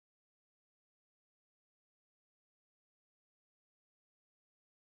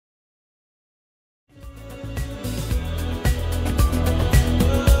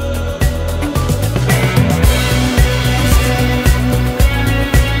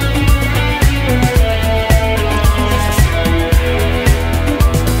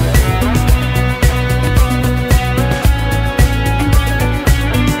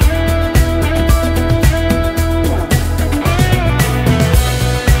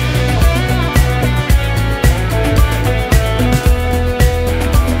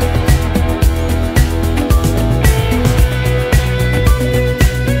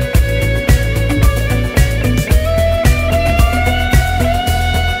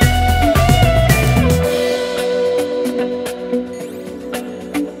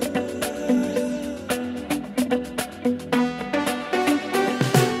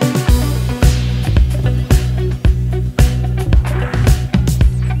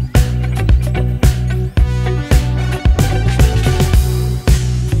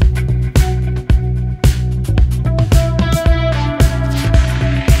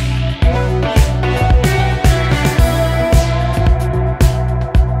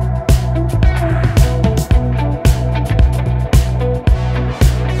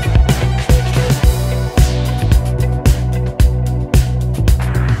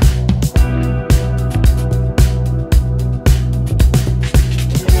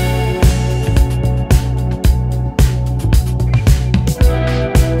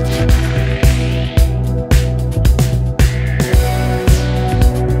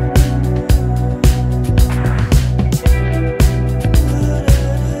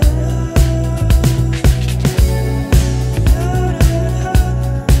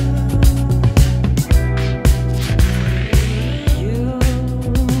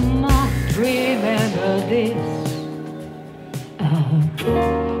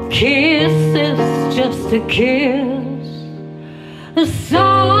kiss is just a kiss. A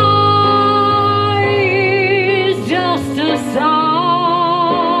sigh is just a sigh.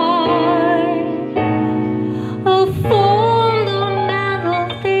 A fundamental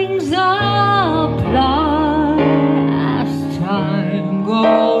things apply as time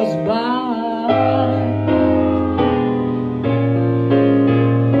goes by.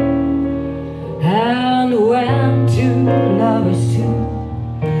 And when two lovers do,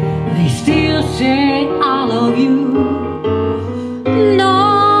 they still say I love you. No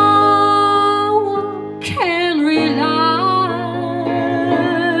one can rely.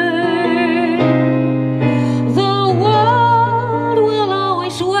 The world will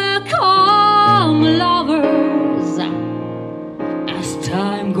always welcome lovers as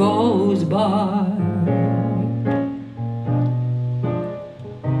time goes by.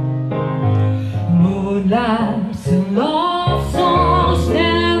 Moonlights and love songs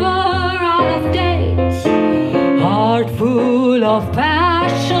never out of date. Heart full of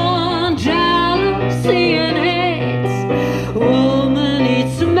passion, jealousy and hate. Woman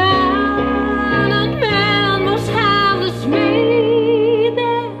needs a man, and man must have this made.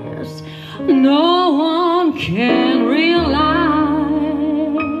 There's no one can realize.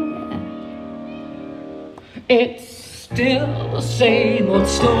 It's still the same old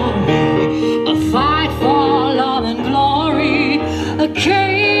story. A fight for love and glory. A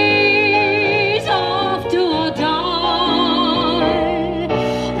case of do or die.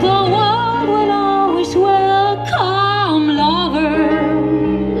 The world will always welcome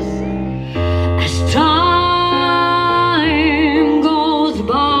lovers as time goes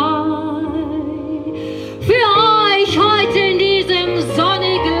by. Für euch heute in diesem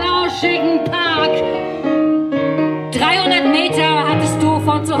sonnig lauschigen Park. 300 Meter hattest du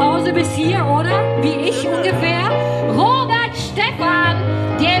von zu Hause bis hier, oder? Wie ich ungefähr. Robert Stephan,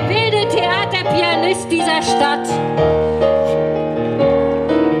 der wilde Theaterpianist dieser Stadt.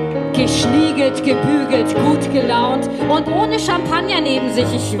 Geschniegelt, gebügelt, gut gelaunt und ohne Champagner neben sich.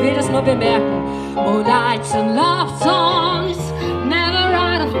 Ich will das nur bemerken. Moonlights and love songs, never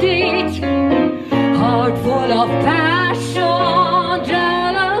out of date. Heart full of passion,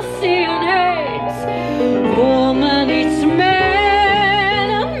 jealousy and hate. Woman needs man,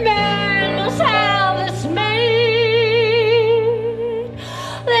 a man must have this made.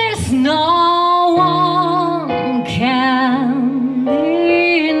 There's no one can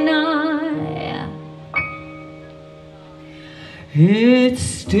deny. It's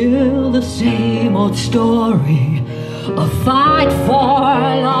still the same old story. A fight for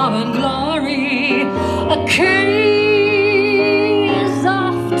love and glory. A case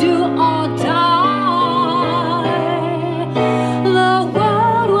of do or die. The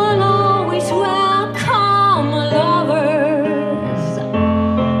world will always welcome lovers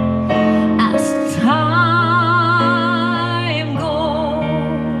as time goes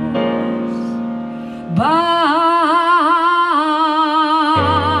by.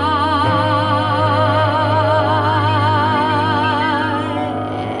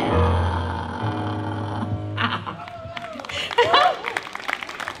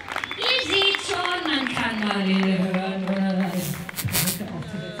 Ihr seht schon, man kann Marlene hören.